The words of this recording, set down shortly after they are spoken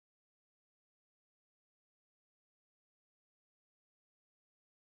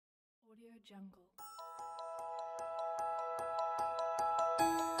Jungle.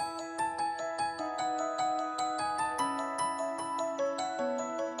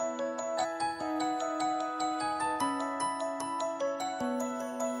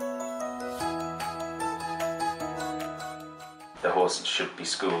 The horse should be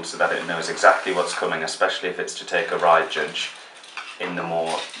schooled so that it knows exactly what's coming, especially if it's to take a ride judge in the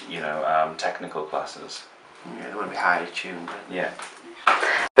more, technical classes. Yeah, they want to be highly tuned. Yeah.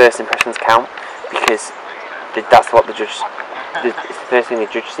 First impressions count because that's what the judge. It's the first thing the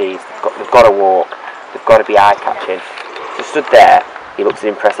judge sees. They've got to walk. They've got to be eye catching. So stood there, he looks an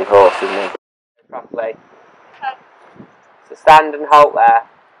impressive horse, doesn't he? Properly. So stand and halt there.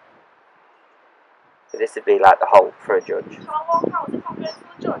 So this would be like the halt for a judge. Shall I walk out if I'm going to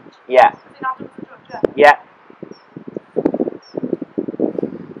the judge? Yeah. Is it Adam the judge? Yeah.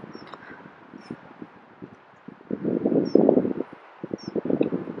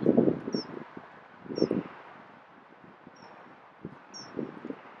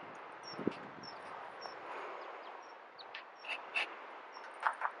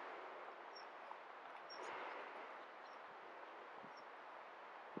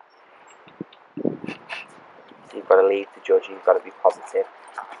 So you've got to leave the judge, you've got to be positive,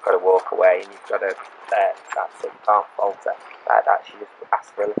 you've got to walk away, and you've got to, that's it, you can't falter. Like that, she just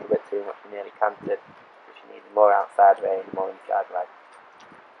asked for a little bit too much and nearly canted, so she needed more outside rein, more inside leg.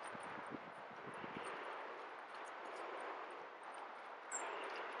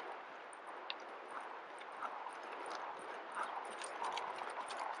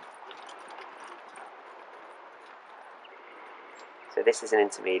 So this is an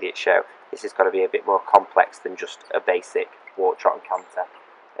intermediate show. This has got to be a bit more complex than just a basic walk, trot and canter.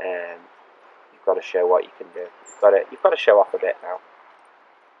 You've got to show what you can do. You've got to show off a bit now.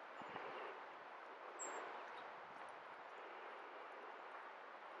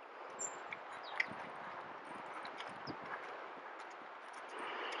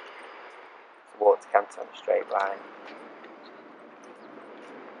 So walk to canter on a straight line.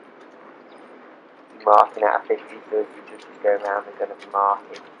 Marking out a 50, so as the judges go around, they're going to be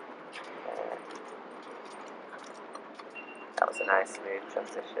marking. That was a nice smooth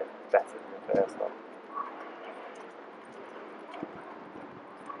transition, better than the first one.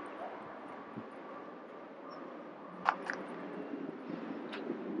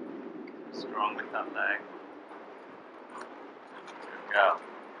 Strong with that leg. Go.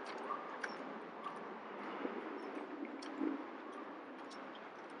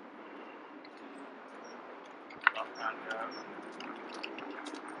 Left hand go.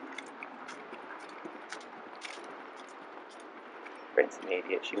 For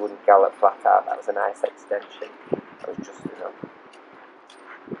intermediate, she wouldn't gallop flat out, that was a nice extension. That was just enough.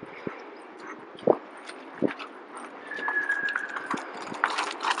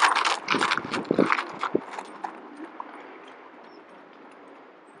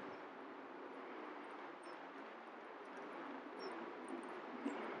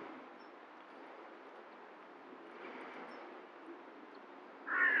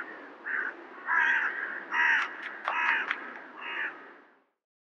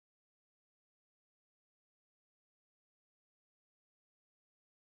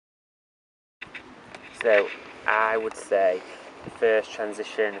 So I would say the first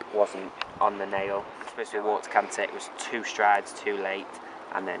transition wasn't on the nail. Supposed to be walk to canter, it was 2 strides too late,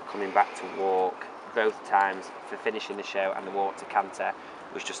 and then coming back to walk both times for finishing the show, and the walk to canter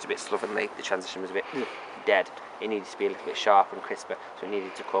was just a bit slovenly. The transition was a bit dead. It needed to be a little bit sharper and crisper, so it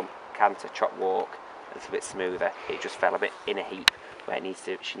needed to come canter, trot, walk a little bit smoother. It just fell a bit in a heap where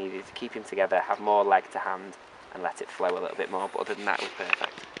she needed to keep him together, have more leg to hand, and let it flow a little bit more. But other than that, it was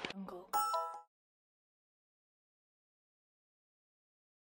perfect.